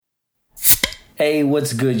Hey,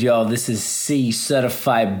 what's good, y'all? This is C,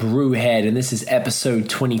 Certified Brewhead, and this is episode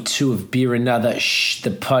 22 of Beer Another Shh, the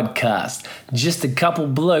podcast. Just a couple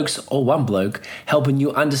blokes, or one bloke, helping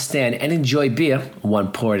you understand and enjoy beer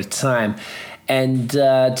one pour at a time. And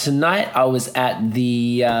tonight I was at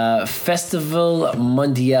the Festival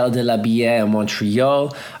Mondial de la Bière in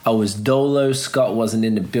Montreal. I was dolo. Scott wasn't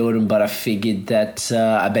in the building, but I figured that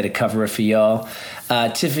I better cover it for y'all.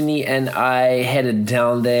 Tiffany and I headed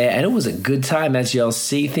down there, and it was a good time. As y'all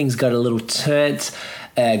see, things got a little turnt.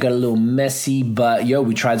 Got a little messy, but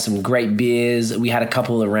we tried some great beers. We had a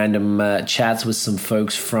couple of random chats with some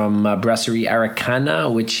folks from Brasserie Araucana,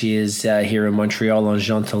 which is here in Montreal on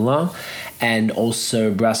Jean Talon, and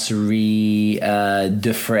also Brasserie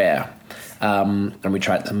de Frères. And we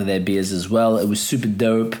tried some of their beers as well. It was super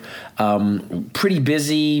dope. Pretty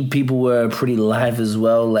busy. People were pretty live as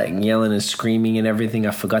well, like yelling and screaming and everything.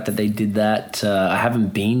 I forgot that they did that. I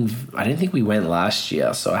don't think we went last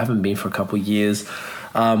year, so I haven't been for a couple of years.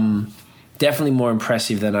 Definitely more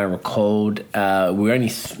impressive than I recalled. We only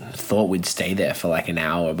thought we'd stay there for like an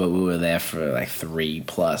hour, but we were there for like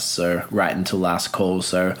 3+, so right until last call.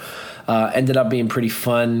 So ended up being pretty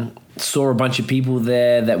fun. Saw a bunch of people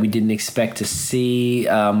there that we didn't expect to see.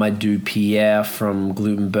 My dude Pierre from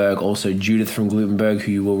Glutenberg, also Judith from Glutenberg,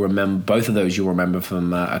 who you will remember, both of those you'll remember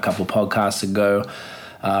from a couple podcasts ago.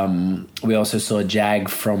 We also saw Jag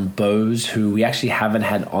from Bose, who we actually haven't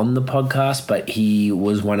had on the podcast, but he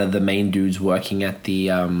was one of the main dudes working at the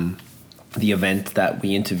event that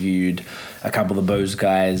we interviewed a couple of the Bose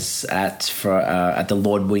guys at the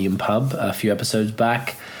Lord William pub a few episodes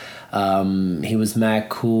back. He was mad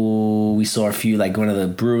cool. We saw a few, like one of the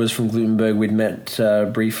brewers from Glutenberg we'd met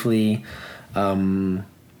briefly.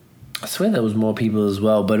 I swear there was more people as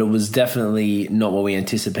well, but it was definitely not what we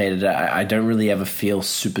anticipated. I don't really ever feel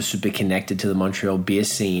super connected to the Montreal beer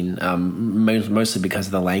scene, mostly because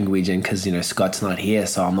of the language and because, Scott's not here,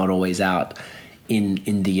 so I'm not always out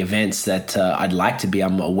in the events that I'd like to be.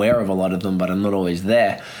 I'm aware of a lot of them, but I'm not always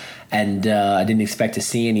there. And I didn't expect to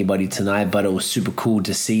see anybody tonight, but it was super cool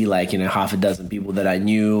to see, half a dozen people that I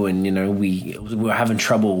knew, and, we were having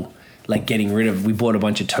trouble getting rid of. We bought a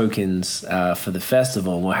bunch of tokens for the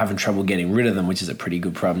festival, and we're having trouble getting rid of them, which is a pretty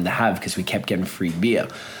good problem to have because we kept getting free beer.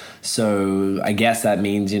 So I guess that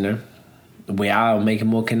means, we are making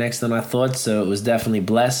more connects than I thought. So it was definitely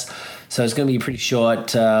blessed. So it's going to be a pretty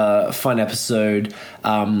short, fun episode.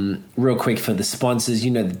 Real quick for the sponsors,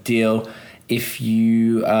 you know the deal. If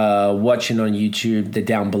you are watching on YouTube, they're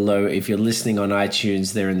down below. If you're listening on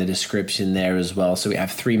iTunes, they're in the description there as well. So we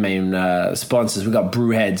have three main sponsors. We've got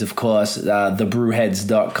Brewheads, of course,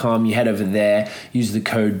 thebrewheads.com. You head over there, use the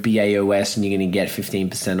code BAOS, and you're going to get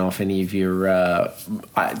 15% off any of your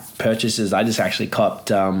purchases. I just actually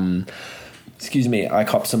copped, I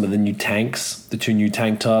copped some of the new tanks, the 2 new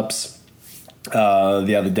tank tops,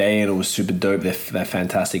 the other day, and it was super dope. They're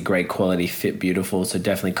fantastic, great quality, fit beautiful. So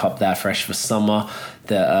definitely cop that, fresh for summer.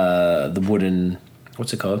 The wooden,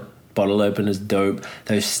 what's it called? Bottle opener's dope.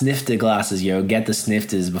 Those snifter glasses, get the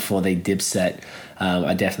snifters before they dip set.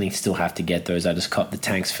 I definitely still have to get those. I just cop the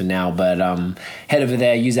tanks for now, but head over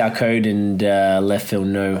there, use our code, and let Phil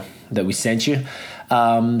know that we sent you.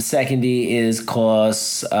 Secondly is, of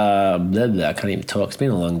course, I can't even talk. It's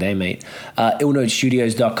been a long day, mate.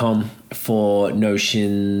 illnotestudios.com for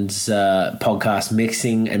Notion's podcast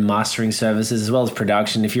mixing and mastering services, as well as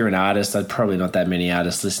production. If you're an artist, there's probably not that many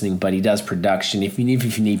artists listening, but he does production. If you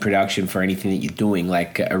need production for anything that you're doing,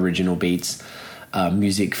 like original beats,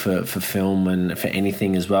 music for film and for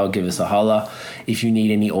anything as well, give us a holler. If you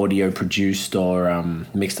need any audio produced or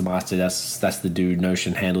mixed and mastered, that's the dude.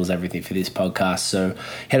 Notion handles everything for this podcast. So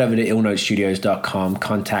head over to illnotestudios.com,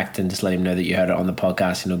 contact, and just let him know that you heard it on the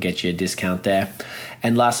podcast, and he'll get you a discount there.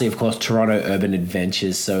 And lastly, of course, Toronto Urban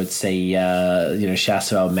Adventures. So it's a shouts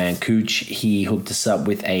to our man Cooch. He hooked us up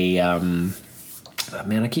with a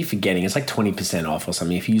I keep forgetting. It's like 20% off or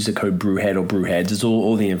something. If you use the code Brewhead or Brewheads, it's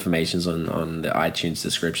all the information's on the iTunes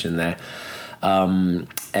description there. And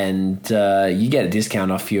you get a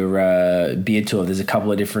discount off your beer tour. There's a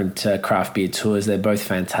couple of different craft beer tours. They're both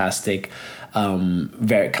fantastic.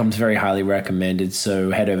 Comes very highly recommended.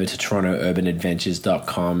 So head over to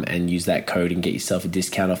torontourbanadventures.com and use that code and get yourself a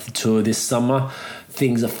discount off the tour this summer.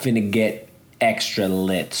 Things are finna get extra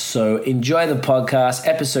lit. So enjoy the podcast,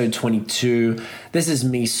 episode 22. This is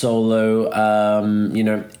me solo.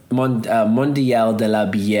 Mondial de la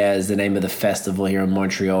Bière is the name of the festival here in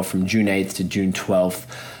Montreal from June 8th to June 12th.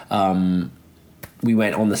 We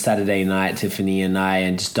went on the Saturday night, Tiffany and I,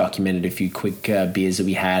 and just documented a few quick beers that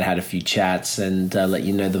we had a few chats, and let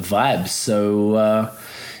you know the vibes. So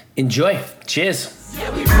enjoy. Cheers. Yeah,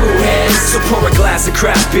 we brewheads, so pour a glass of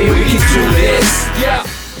craft beer, we can do this. Yeah.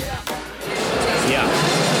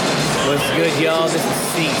 What's good, y'all? This is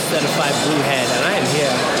C, Certified Brewhead, and I am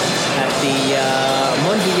here at the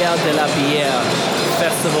Mondial de la Bière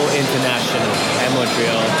Festival International at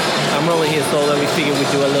Montreal. I'm rolling here solo. We figured we'd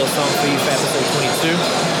do a little song for you for episode 22.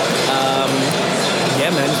 Yeah,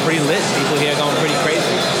 man, it's pretty lit. People here are going pretty crazy.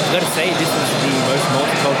 I gotta say, this is the most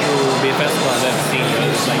multicultural beer festival I've ever seen.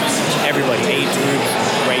 It's like everybody, age groups,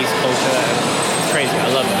 race, culture. It's crazy. I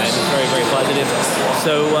love it, man. It's very, very positive.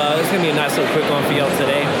 So it's gonna be a nice little quick one for y'all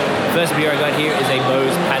today. First beer I got here is a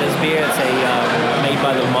Bose Patters beer. It's a made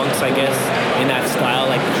by the monks, I guess, in that style,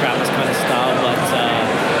 like the Trappist kind of style, but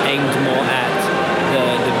aimed more at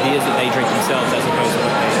the beers that they drink themselves as opposed to what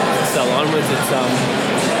they sell onwards. It's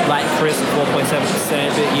light crisp, 4.7%,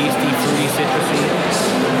 a bit yeasty, fruity, citrusy.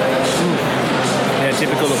 Yeah,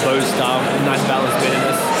 typical of Bose style, nice balanced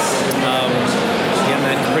bitterness. Yeah,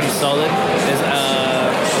 man, pretty solid. There's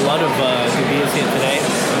a lot of good beers here today.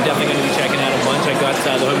 I'm definitely going to be checking out a bunch. I got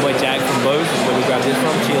the Homeboy Jag from Bose, is where we grabbed this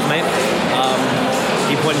from. Cheers, mate.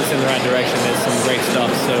 He pointed us in the right direction. There's some great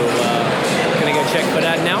stuff. So I'm going to go check for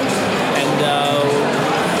that now. And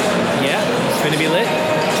yeah, it's going to be lit.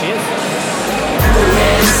 Cheers.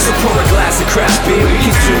 So pour a glass of craft beer, we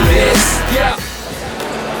can do this. Yeah.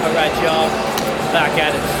 Alright, y'all, back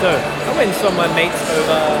at it. So I went and saw my mates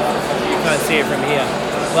over. You can't see it from here,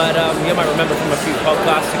 but you might remember from a few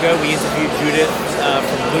podcasts ago we interviewed Judith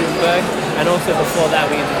from Gutenberg, and also before that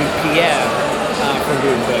we interviewed Pierre from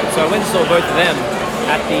Gutenberg. So I went and saw both of them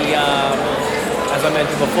at the, as I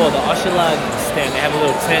mentioned before, the Hochelaga stand. They have a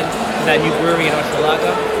little tent in that new brewery in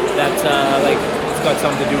Hochelaga that like it's got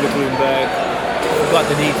something to do with Gutenberg. Got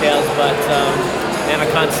the details, but man, I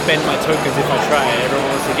can't spend my tokens if I try. Everyone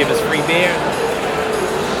wants to give us free beer.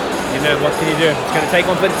 You know, what can you do? It's going to take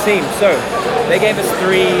one for the team. So they gave us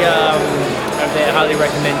 3 of their highly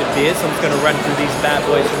recommended beers. So I'm just going to run through these bad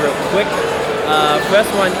boys real quick. First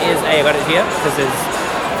one is I got it here because there's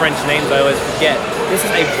French names I always forget. This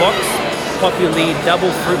is a Vox Populi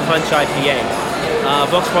Double Fruit Punch IPA.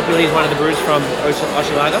 Vox Populi is one of the brews from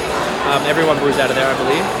Hochelaga. Everyone brews out of there, I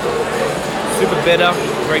believe. Super bitter,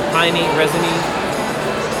 very piney, resiny,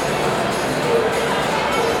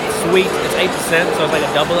 sweet. It's 8%, so it's like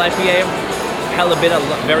a double IPA. Hella bitter,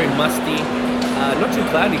 very musty, not too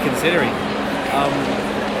cloudy considering.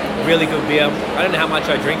 Really good beer. I don't know how much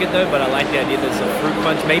I drink it though, but I like the idea there's a fruit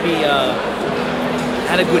punch. Maybe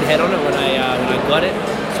had a good head on it when I got it,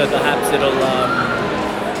 so perhaps it'll.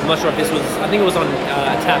 I'm not sure if this was. I think it was on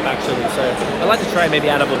tap actually. So I'd like to try it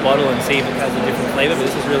maybe out of a bottle and see if it has a different flavor. But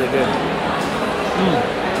this is really good.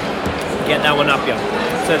 Get that one up here.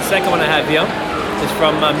 So the second one I have here is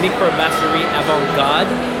from Microbrasserie Avant-Garde.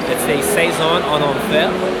 It's a Saison en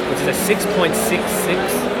Enfer, which is a 6.66%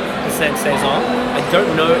 Saison. I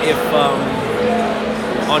don't know if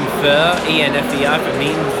Enfer, E-N-F-E-R, if it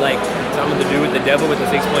means like something to do with the devil with the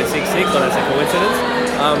 6.66, or that's a coincidence.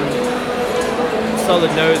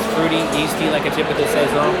 Solid nose, fruity, yeasty, like a typical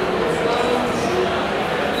Saison.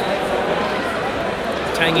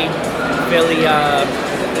 Tangy, fairly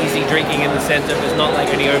easy drinking in the sense of there's not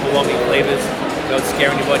like any overwhelming flavors. Don't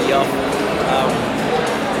scare anybody off.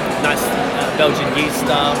 Nice Belgian yeast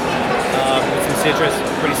style with some citrus,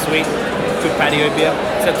 pretty sweet. Good patio beer.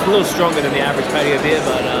 So it's a little stronger than the average patio beer,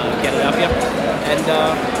 but get it up here. And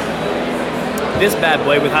this bad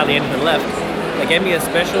boy with hardly anything left, they gave me a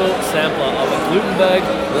special sampler of a Gutenberg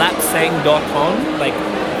Lapsang Dautomne, like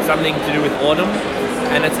something to do with autumn.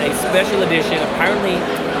 And it's a special edition, apparently,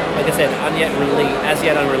 like I said, as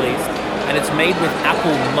yet unreleased. And it's made with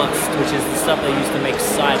apple must, which is the stuff they use to make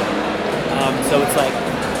cider. So it's like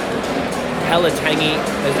hella tangy.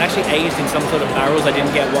 It's actually aged in some sort of barrels. I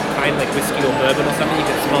didn't get what kind, like whiskey or bourbon or something. You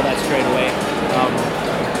can smell that straight away.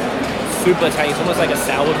 Super tangy. It's almost like a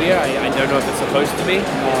sour beer. I don't know if it's supposed to be.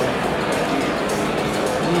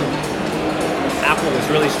 Apple is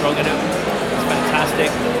really strong in it. It's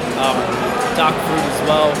fantastic. Dark fruit as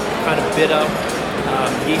well, kind of bitter,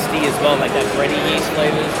 yeasty as well, like that bready yeast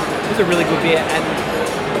flavors. It's a really good beer, and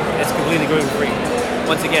it's completely gluten-free.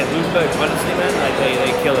 Once again, Gutenberg, honestly, man, like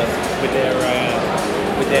they kill it with their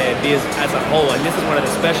beers as a whole. And this is one of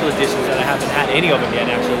the special editions that I haven't had any of them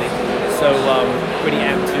yet, actually. So pretty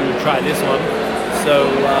amped to try this one.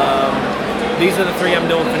 So these are the 3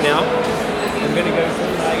 I'm doing for now. I'm gonna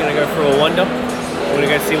go for a wander. I'm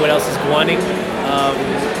gonna go see what else is guaning.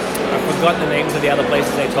 I forgot the names of the other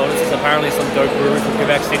places they told us. It's apparently some dope brewery from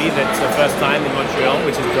Quebec City that's the first time in Montreal,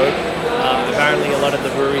 which is dope. Apparently a lot of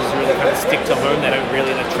the breweries really kind of stick to home. They don't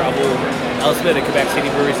really travel elsewhere. The Quebec City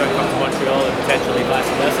breweries don't come to Montreal and potentially vice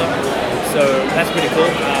versa. So that's pretty cool.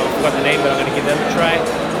 I forgot the name, but I'm going to give them a try.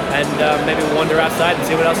 And maybe we'll wander outside and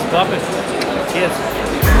see what else is popping. Cheers.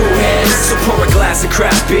 So pour a glass of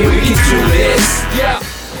craft beer, we can do this. Yeah.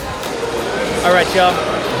 All right, y'all.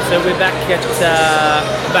 So we're back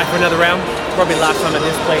back for another round. Probably last time at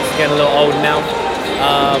this place. Getting a little old now.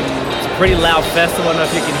 It's a pretty loud festival. I don't know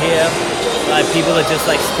if you can hear. People are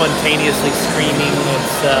just like spontaneously screaming.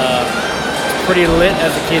 It's pretty lit,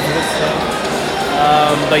 as the kids would say.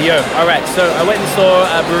 But yo, all right. So I went and saw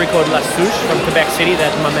a brewery called La Souche from Quebec City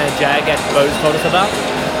that my man Jag at Bose told us about.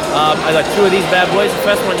 I got two of these bad boys. The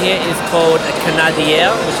first one here is called a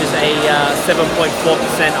Canadière, which is a 7.4%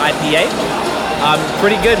 IPA.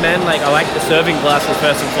 Pretty good, man. Like, I like the serving glasses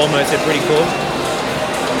first and foremost. They're pretty cool.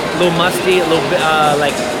 A little musty, a little bit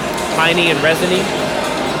like piney and resiny.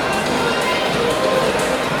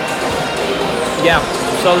 Yeah,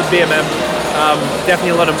 solid beer, man.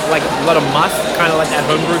 Definitely a lot of must, kind of like that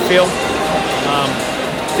homebrew feel.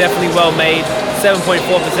 Definitely well made. 7.4%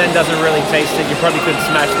 doesn't really taste it. You probably could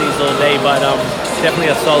smash these all day, but definitely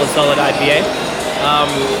a solid IPA.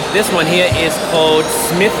 This one here is called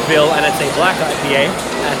Smithville, and it's a black IPA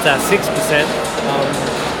at 6%.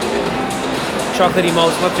 Chocolatey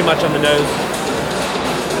malts, not too much on the nose.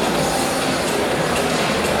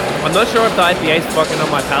 I'm not sure if the IPA is fucking on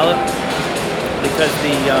my palate because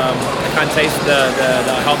I can't taste the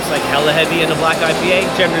hops like hella heavy in the black IPA.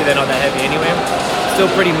 Generally, they're not that heavy anyway. Still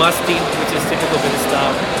pretty musty, which is typical for this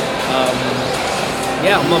stuff.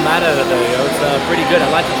 Yeah, I'm not mad at it though, yo. It's pretty good.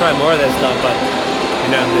 I'd like to try more of that stuff, but you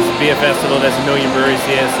know, there's a beer festival, there's a million breweries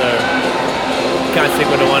here, so you can't stick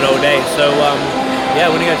with the one all day. So yeah,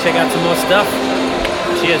 we're gonna go check out some more stuff.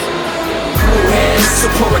 Cheers. So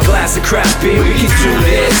pour a glass of craft beer, we can do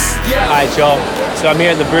this. Alright, y'all. So I'm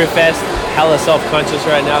here at the Brew Fest. Hella self-conscious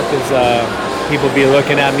right now because people be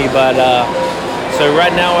looking at me, but so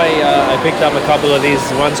right now I picked up a couple of these.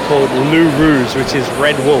 One's called Lou Rouge, which is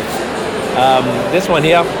Red Wolf. This one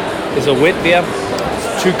here is a wit beer.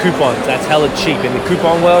 It's 2 coupons. That's hella cheap. In the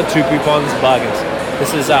coupon world, 2 coupons, bargains.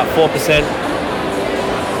 This is 4%.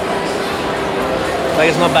 Like,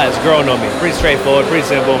 it's not bad. It's growing on me. Pretty straightforward, pretty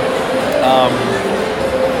simple.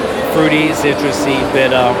 Fruity, citrusy,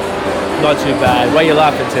 bitter. Not too bad. Why are you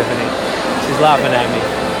laughing, Tiffany? She's laughing at me.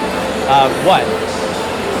 What?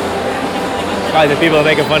 Oh, the people are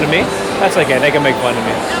making fun of me? That's okay, they can make fun of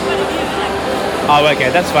me. Oh, okay,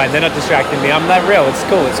 that's fine. They're not distracting me. I'm not real. It's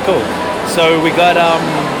cool. So we got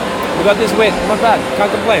this wit. Not bad.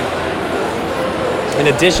 Can't complain. In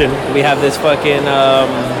addition, we have this fucking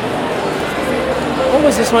what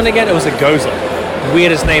was this one again? It was a Goza.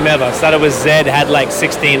 Weirdest name ever. Started with Z, had like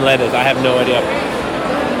 16 letters. I have no idea.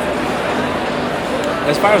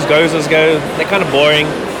 As far as Gozas go, they're kind of boring.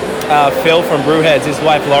 Phil from Brewheads, his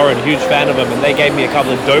wife Lauren, huge fan of them, and they gave me a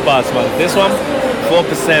couple of dope ass ones. This one, 4%.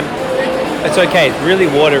 It's okay. It's really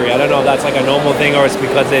watery. I don't know if that's like a normal thing or it's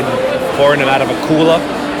because they're pouring them out of a cooler.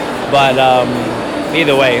 But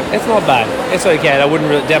either way, it's not bad. It's okay. I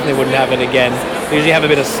definitely wouldn't have it again. I usually have a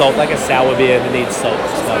bit of salt, like a sour beer that needs salt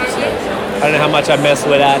and stuff. So I don't know how much I mess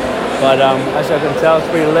with that, but as you can tell, it's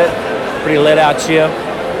pretty lit out here.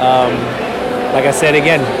 Like I said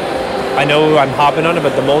again, I know I'm harping on it,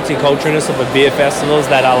 but the multiculturalness of the beer festivals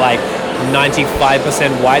that are like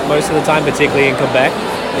 95% white most of the time, particularly in Quebec,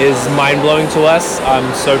 is mind-blowing to us. I'm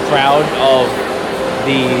so proud of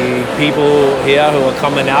the people here who are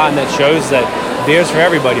coming out, and that shows that beer's for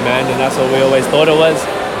everybody, man, and that's what we always thought it was.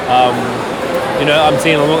 You know,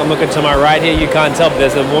 I'm looking to my right here, you can't tell, but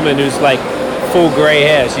there's a woman who's like full gray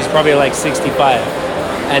hair. She's probably like 65.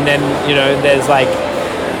 And then, you know, there's like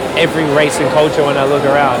every race and culture when I look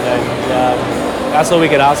around, and that's all we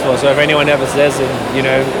could ask for. So if anyone ever says that, you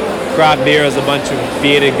know, craft beer is a bunch of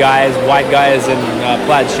bearded guys, white guys in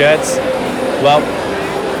plaid shirts, well,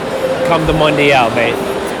 come to Mondial, mate.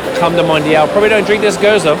 Come to Mondial. Probably don't drink this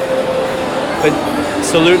Goza, but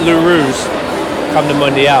salute Le Rouge. Come to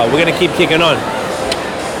Mondial. We're gonna keep kicking on.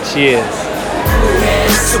 Cheers.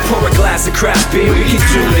 So pour a glass of craft beer, we can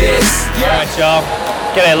do this. Alright, y'all.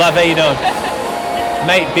 G'day, love, how you doing?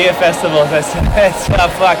 Mate, beer festivals, it's a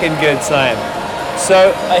fucking good time.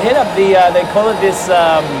 So I hit up they call it this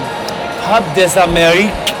Pub des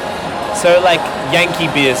Amériques. So like Yankee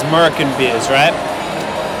beers, American beers, right?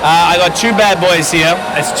 I got 2 bad boys here.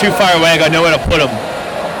 It's too far away, I got nowhere to put them.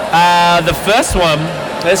 The first one,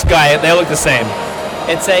 this guy, they look the same.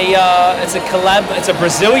 It's a collab, it's a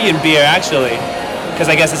Brazilian beer actually, because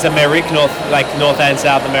I guess it's America, North and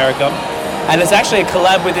South America. And it's actually a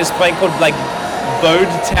collab with this place called like Bode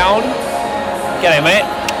Town. G'day, mate.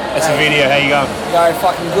 That's a video. How you going? Yeah,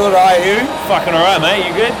 fucking good, are you? Fucking alright, mate.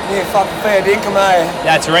 You good? Yeah, fucking fair dinkum, eh?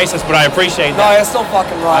 That's racist, but I appreciate No, that. it's not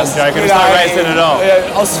fucking racist. I'm joking. It's not racist at all.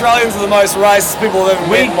 Yeah, Australians are the most racist people I've ever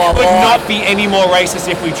We met in my could life. not be any more racist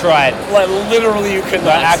if we tried. Like, literally, you could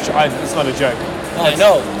But not. actually, it's not a joke. I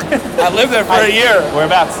know. I lived there for a year.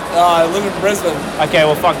 Whereabouts? I live in Brisbane. Okay,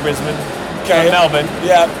 well, fuck Brisbane. Okay. Not Melbourne.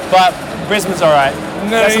 Yeah. But Brisbane's alright.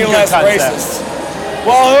 None That's some any good less cunts there. racist.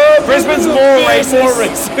 Well, Brisbane's a more bit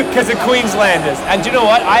racist because of Queenslanders. And do you know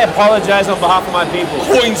what? I apologise on behalf of my people.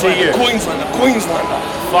 To you. Queenslander.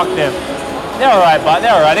 Fuck them. They're alright, but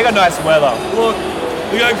they're alright. They got nice weather. Look,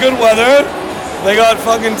 we got good weather. They got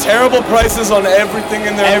fucking terrible prices on everything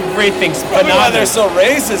in there. Everything's Probably why they're bananas. so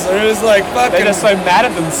racist. They're just like fucking. They're just so mad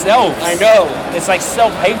at themselves. I know. It's like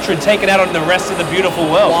self-hatred taken out on the rest of the beautiful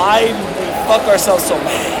world. Why did we fuck ourselves so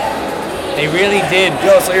bad? They really did.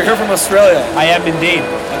 Yo, so you're here from Australia. I am indeed.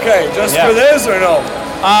 Okay, just Yeah. for this or no?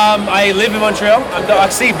 I live in Montreal. I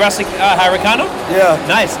see Brassic Haricano. Yeah.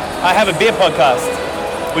 Nice. I have a beer podcast,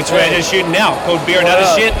 which we're just shooting now, called Beer and Other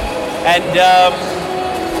Wow. Shit. And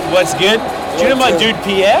what's good? Do you know my What's dude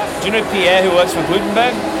Pierre? Do you know Pierre who works for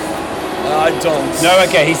Gutenberg? I don't. No,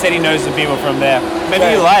 okay. He said he knows the people from there. Maybe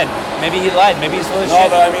Okay. he lied. Maybe he lied. Maybe he's full of No,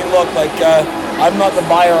 shit. but I mean, look, like, I'm not the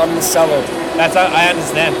buyer, I'm the seller. I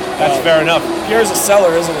understand. That's fair enough. Pierre's a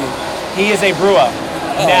seller, isn't he? He is a brewer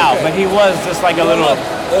now, okay. but he was just like a little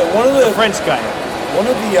One of the French guy.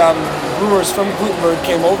 brewers from Gutenberg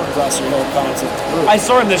came over to Glacier Hill County to brew. I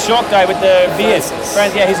saw him, the short guy with the beard.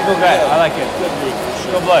 Francis. Yeah, he's a cool guy. Yeah. I like it. Good dude, for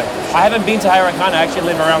sure. Good bloke. I haven't been to Haricana. I actually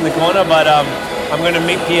live around the corner, but I'm going to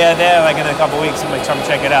meet Pierre there like in a couple of weeks and like come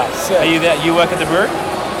check it out. Sick. Are you there? You work at the brewery?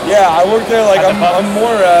 Yeah, I work there, like, At the pub? I'm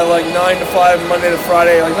more like 9 to 5 Monday to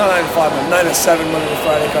Friday, like not 9 to 5, but 9 to 7 Monday to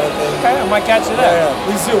Friday kind of thing. Okay, I might catch you there. Yeah,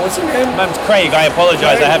 please do. What's your name? My name's Craig. I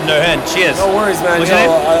apologize. I have no hand. Cheers. No worries, man. What's your name?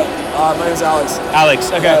 My name's Alex. Alex.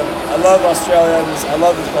 Okay. I love Australia. I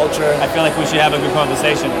love this culture. I feel like we should have a good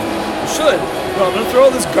conversation. You should. No, I'm gonna throw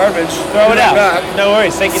all this garbage. Throw it out. Back. No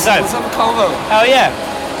worries. Take your time. Let's have a convo. Hell yeah.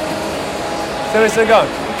 So we're still going.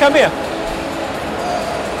 Come here.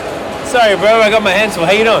 Sorry, bro. I got my hands full.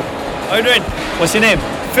 How you doing? How you doing? What's your name?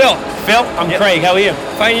 Phil. Phil. I'm Craig. How are you?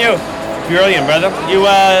 Fine, you? Brilliant, brother. You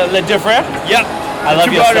Le Deux Frères? Yeah. I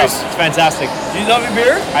love Two your brothers. stuff. It's fantastic. Do you love your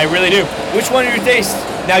beer? I really do. Which one do you taste?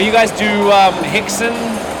 Now you guys do Hickson.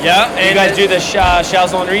 Yeah. You guys do the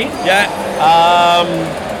Charles Henri. Yeah.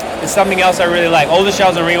 It's something else I really like. All the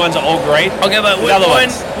Charles Henri ones are all great. Okay, but The other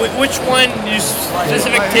ones. which one you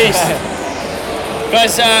specific taste?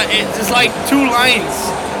 Because it's like two lines.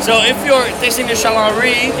 So if you're tasting the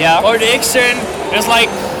Chalenry Yeah. or the Ixon, it's like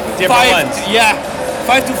Different five. ones. Yeah,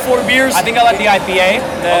 5 to 4 beers. I think I like the IPA.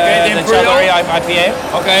 Okay, the the Charles Imperial. Henri IPA.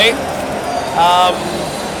 Okay.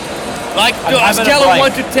 Like I'm on a having a scale of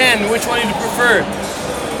blank. 1 to 10, which one do you prefer?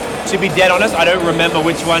 To be dead honest, I don't remember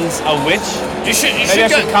which ones are which. You should. You Maybe I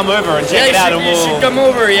should come over and check it out, and you should we'll. come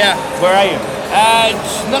over. Yeah. Where are you?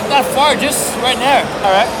 It's not that far, just right there.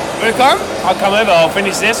 All right, Will you come? I'll come over. I'll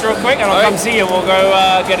finish this real quick, and I'll All come right. see you. And we'll go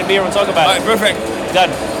get a beer and talk about Alright, perfect. it.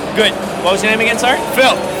 Done. Good. What was your name again? Sorry.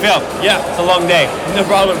 Phil. Phil. Yeah. It's a long day. No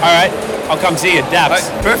problem. All right, I'll come see you. Daps.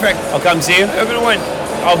 Alright, perfect. I'll come see you. Have a good one.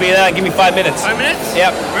 I'll be there. Give me 5 minutes. 5 minutes?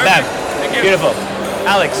 Yep. Perfect. Bam. Thank you. Beautiful.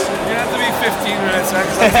 Alex. You have to be 15 minutes, man,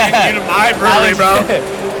 because I'm taking you to my brewery, Alex, bro.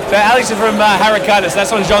 so Alex is from Haricana. So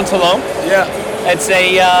that's on Jean Talon. Yeah. It's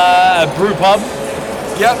a brew pub,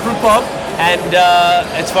 Yeah, brew pub. and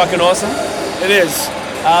it's fucking awesome. It is.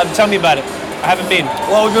 Tell me about it. I haven't been.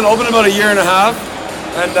 Well, we've been open about a year and a half.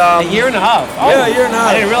 And, A year and a half. Oh, Yeah, a year and a half.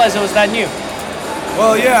 I didn't realize it was that new.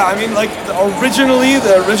 well, yeah, I mean, like, originally,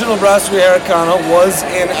 the original Brasserie Haricana was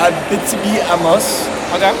in Abitibi, Amos.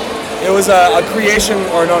 Okay. It was a creation,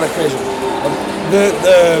 or not a creation.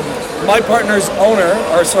 My partner's owner,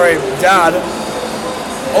 or sorry, dad,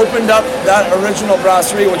 opened up that original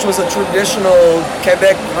brasserie, which was a traditional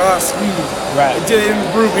Quebec brasserie. Right. It didn't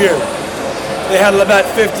brew beer. They had Labatt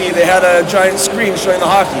 50. They had a giant screen showing the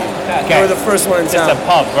hockey. Okay. They were the first one in Just town. a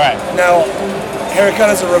pub, right? Now,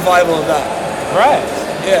 Haricana is a revival of that. Right.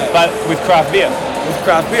 Yeah, But with craft beer. with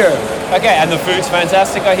craft beer. Okay, and the food's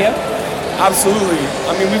fantastic, I hear. Absolutely.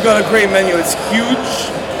 I mean, we've got a great menu. It's huge,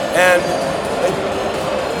 and like,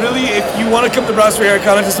 really, if you want to come to Brasserie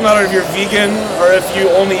Haricana, it doesn't matter if you're vegan or if you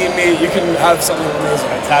only eat meat, you can have something amazing.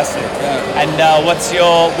 Fantastic. Yeah. And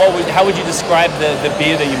how would you describe the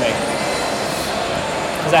beer that you make?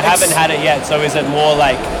 Because I haven't had it yet. So is it more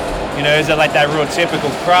like, is it like that real typical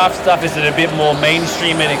craft stuff? Is it a bit more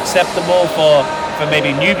mainstream and acceptable for for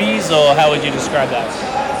maybe newbies, or how would you describe that?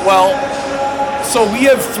 Well, so we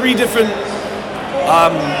have 3 different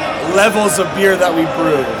levels of beer that we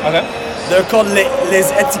brew. Okay. They're called les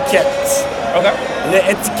étiquettes. Okay. Les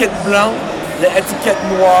étiquettes blanc, les étiquettes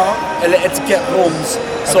noires, and les étiquettes roses.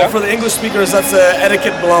 So Okay. for the English speakers, that's the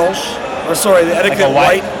etiquette blanche, or sorry, the etiquette a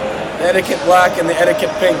white? the etiquette black, and the etiquette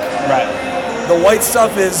pink. Right. The white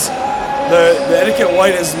stuff is the etiquette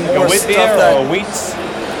white is Like more a wheat stuff beer that or wheats?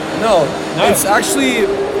 no, No. it's actually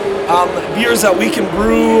beers that we can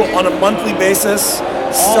brew on a monthly basis.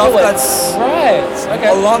 Stuff that's right. Okay.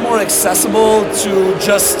 a lot more accessible to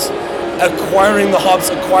just acquiring the hops,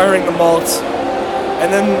 acquiring the malt,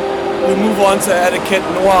 and then we move on to etiquette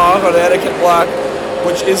noir or the etiquette black,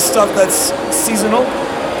 which is stuff that's seasonal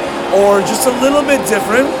or just a little bit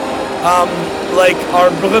different, like our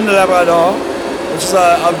Brun de Labrador, which is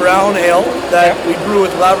a brown ale that we brew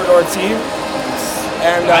with Labrador tea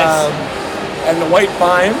and Nice. and the white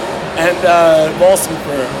pine and balsam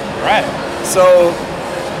fir. Right. So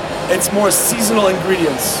it's more seasonal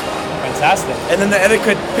ingredients. Fantastic. And then the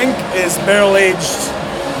etiquette pink is barrel aged,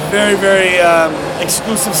 very, very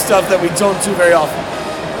exclusive stuff that we don't do very often.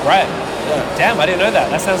 Right. Yeah, Damn, I didn't know that.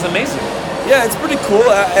 That sounds amazing. yeah, it's pretty cool.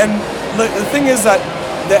 And the thing is that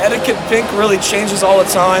the etiquette pink really changes all the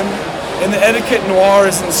time, and the etiquette noir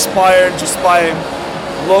is inspired just by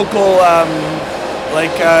local,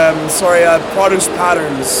 produce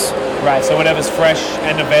patterns. Right. So whatever's fresh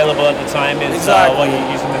and available at the time is Exactly. what you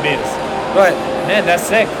use in the beers. Right. Man, that's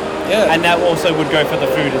sick. Yeah. And that also would go for the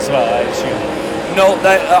food as well, I assume. No,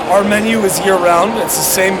 that our menu is year-round. It's the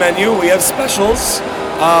same menu. We have specials.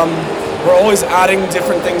 We're always adding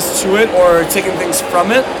different things to it or taking things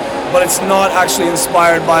from it, but it's not actually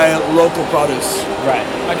inspired by local produce. Right.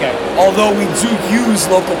 Okay. Although we do use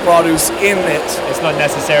local produce in it. It's not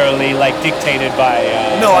necessarily like dictated by.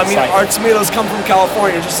 No, I mean site. our tomatoes come from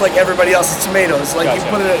California, just like everybody else's tomatoes. Like you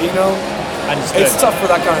Gotcha. put it, Understood. it's tough for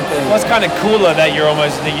that kind of thing. Well, it's kind of cooler that you're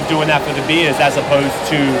doing that for the beers as opposed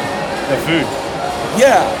to the food.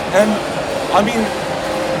 Yeah, and I mean,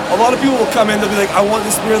 a lot of people will come in. They'll be like, "I want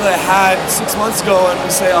this beer that I had 6 months ago," and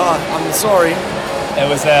we say, "Oh, I'm sorry." It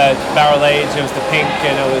was barrel aged, it was the pink,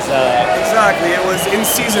 and it was Exactly, it was in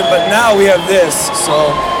season, but now we have this, so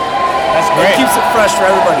that's it great. keeps it fresh for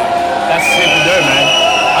everybody. That's super dope, man.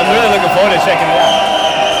 I'm really looking forward to checking it out.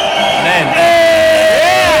 Man.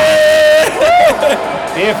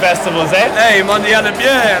 Beer festivals, eh? Hey, Mondial de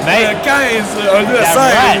bière, Mate. 15, on dit That's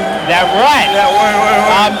ça. right. That's right. Yeah,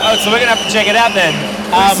 ouais. So we're gonna have to check it out then.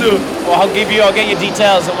 soon. Well, I'll get your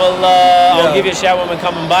details, and I'll Yeah. give you a shout when we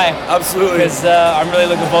come and by. Absolutely. Because I'm really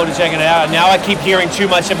looking forward to checking it out. Now I keep hearing too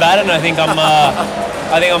much about it, and I think I'm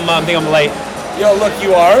late. Yo, look,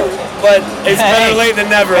 you are, but it's Hey. better late than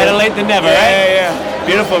never. Better late than never, Yeah, right? yeah,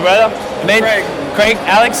 Beautiful, brother. Mate, Craig,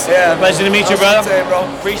 Alex. yeah. Pleasure to meet you, brother. Say, bro.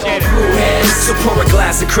 Appreciate it. Brewheads, so pour a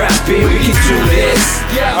glass of craft beer, we can do this.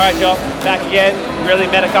 All right, y'all. Back again. Really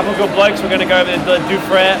met a couple of good blokes. We're going to go over to the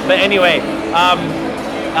Dufresne. But anyway,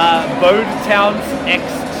 Bode Towns X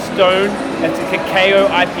Stone. That's a cacao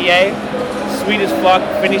IPA. Sweet as fuck.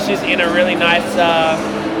 Finishes in a really nice.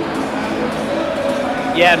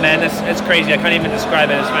 Yeah, man, it's crazy. I can't even describe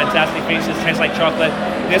it. It's fantastic. Finishes tastes like chocolate.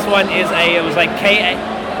 This one is it was like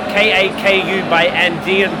KAKU by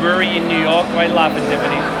Andean Brewery in New York. Right, laughing,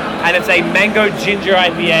 Tiffany. And it's a mango ginger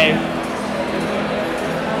IPA.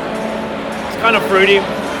 It's kind of fruity.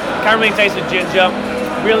 Can't really taste the ginger.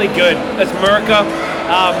 Really good. That's Murica.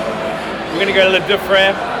 We're gonna go to Le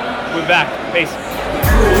Dufresne. We're back. Peace.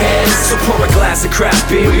 Brewheads, so pour a glass of craft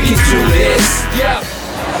beer, we can do this. Yeah.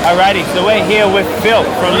 Alrighty, so we're here with Phil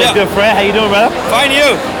from Le Dufresne. How you doing, brother? Fine,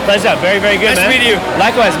 you. Pleasure. Very, very good, Nice man. to meet you.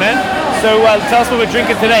 Likewise, man. So tell us what we're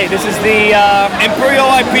drinking today. This is the Imperial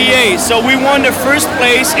IPA. So we won the first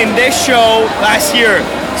place in this show last year.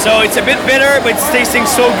 So it's a bit bitter, but it's tasting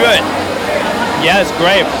so good. yeah, it's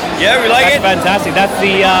great. Yeah, we like That's it. fantastic. That's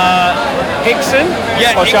the Hickson.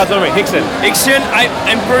 Yeah, Oh, Chardonnay. Hickson. Ixon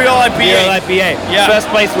Imperial IPA. Imperial IPA. Yeah. First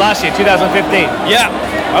place last year, 2015. Yeah.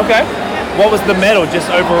 Okay. What was the medal? Just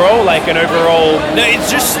overall, like an overall. No, it's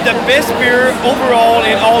just the best beer overall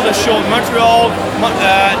in all the show. Montreal,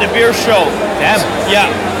 the beer show. Damn. Yeah.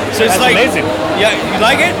 So it's That's like amazing. Yeah, you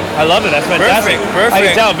like it? I love it. That's fantastic. Perfect. I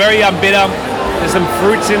can tell. Very bitter. There's some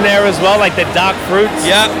fruits in there as well, like the dark fruits.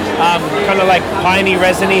 Yeah. Kind of like piney,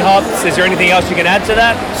 resiny hops. Is there anything else you can add to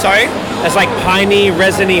that? Sorry? It's like piney,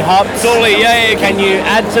 resiny hops. Totally. Yeah. Can you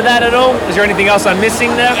add to that at all? Is there anything else I'm missing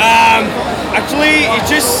there? Actually,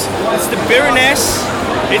 it's the bitterness.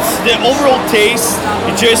 It's the overall taste.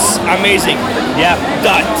 It's just amazing. Yeah.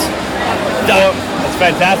 Done. That's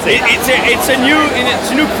fantastic. It's a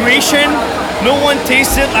new creation. no one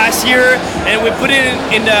tasted last year, and we put it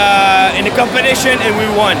in the competition, and we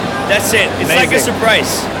won. That's it. It's like a Amazing.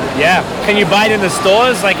 surprise. Yeah. Can you buy it in the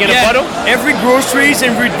stores, like in a bottle? Every groceries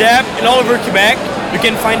in Rue Dep and all over Quebec, you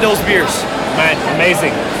can find those beers. Man,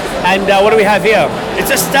 amazing. And what do we have here?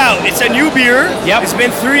 It's a stout. It's a new beer. Yep. It's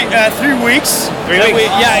been 3 weeks. 3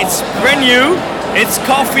 weeks. It's brand new. It's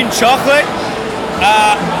coffee and chocolate.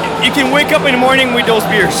 You can wake up in the morning with those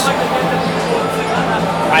beers.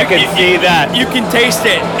 I can see that. You can taste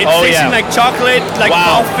it. It's Oh, tasting yeah. like chocolate, like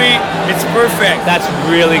Wow. coffee. It's perfect. That's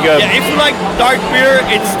really good. Yeah, if you like dark beer,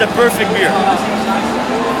 it's the perfect beer.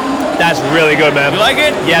 That's really good, man. You like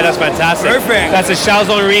it? Yeah, that's fantastic. Perfect. That's a Charles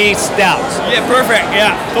Henri Stout. Yeah, perfect.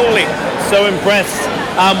 Yeah, totally. So impressed.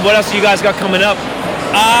 What else you guys got coming up?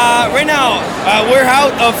 Right now, we're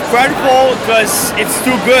out of Quadruple because it's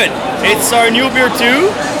too good. It's our new beer too.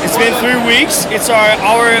 It's been 3 weeks. It's our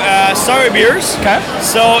sour beers. Okay.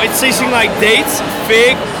 So it's tasting like dates,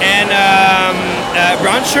 fig, and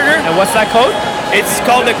brown sugar. And what's that called? It's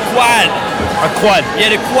called the Quad. A quad. Yeah,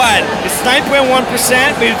 the Quad. It's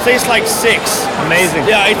 9.1%, but it tastes like 6. Amazing.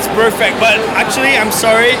 Yeah, it's perfect. But actually, I'm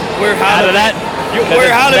sorry, we're out, Out of that?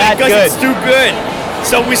 We're out of That it because good. it's too good.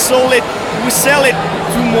 So we sell it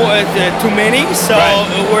too many, so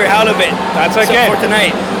Right. we're out of it. That's okay. So for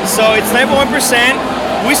tonight. So it's 9.1%.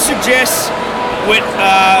 We suggest with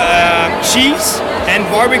cheese and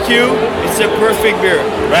barbecue, it's a perfect beer.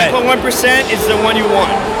 Right. 9.1% is the one you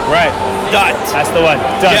want. Right. Dot. That's the one.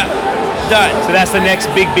 Done. Yeah. Dot. So that's the next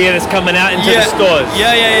big beer that's coming out into the stores.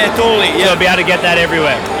 Yeah, totally. So Yeah. you'll be able to get that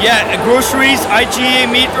everywhere. Yeah, groceries, IGA,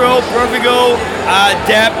 Metro, Provigo,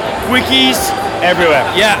 Dep, Quickies. Everywhere.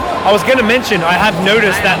 Yeah. I was going to mention, I have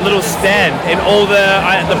noticed that little stand in all the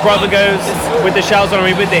Provigos with the Charles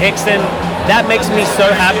Henri, with the Hickson. That makes me so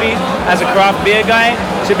happy as a craft beer guy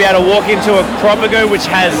to be able to walk into a Provigo which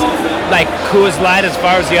has like Coors Light as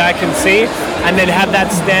far as the eye can see, and then have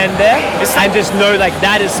that stand there and just know like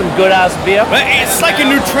that is some good ass beer. But it's like a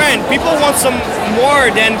new trend. People want some more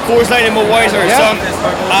than Coors Light and Budweiser. Yeah. Some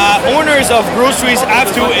owners of groceries have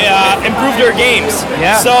to improve their games.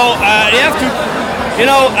 Yeah. So they have to,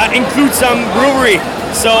 include some brewery.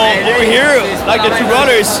 So over here, like the two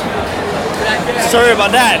brothers. Sorry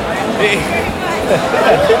about that.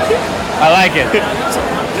 I like it.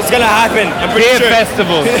 It's gonna happen. I'm pretty Beer sure.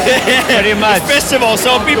 festival, pretty much. Festival,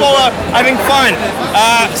 so people are having fun.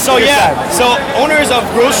 So owners of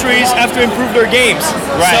groceries have to improve their games.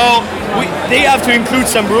 Right. So they have to include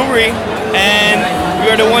some brewery, and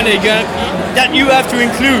you're the one that you have to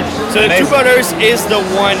include. So the Amazing. Two Brothers is the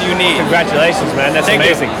one you need. Congratulations, man. That's Thank you.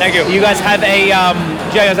 amazing. Thank you. You guys have a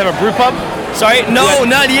do you guys have a brew pub? Sorry, no,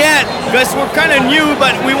 not yet, because we're kind of new,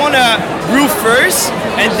 but we want to brew first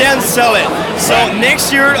and then sell it. So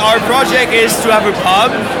next year, our project is to have a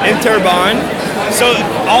pub in Terrebonne. So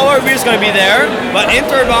all our beer is going to be there, but in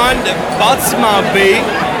Terrebonne, the Bâtiment B,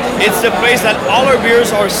 it's the place that all our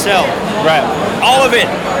beers are sold. Right. All of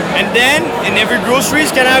it. And then in every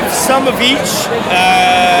groceries can have some of each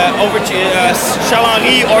over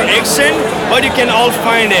Chalenry or Ixon, but you can all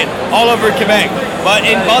find it all over Quebec. But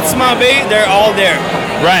in Bâtiment Bay, they're all there.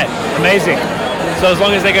 Right. Amazing. So as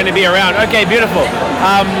long as they're going to be around. Okay, beautiful.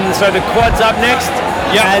 So the quad's up next.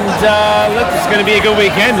 Yeah. And look, it's going to be a good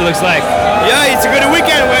weekend, it looks like. Yeah, it's a good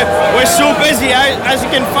weekend. We're so busy, as you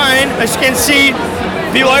can find, as you can see.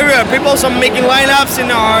 People everywhere. People are making lineups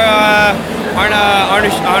in our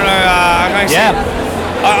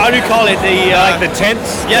how do you call it? Like the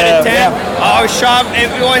tents? Yeah, the tent. Our shop,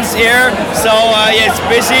 everyone's here. So it's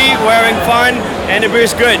busy, we're having fun, and the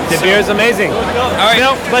beer's good. The beer is amazing. All right.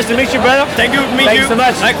 Phil, pleasure to meet you, brother. Thank you. Meet Thank you so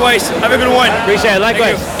much. Likewise. Have a good one. Appreciate it.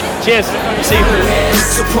 Likewise. Cheers. See you.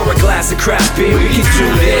 So pour a glass of craft beer, we can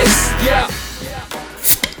do this. Yeah.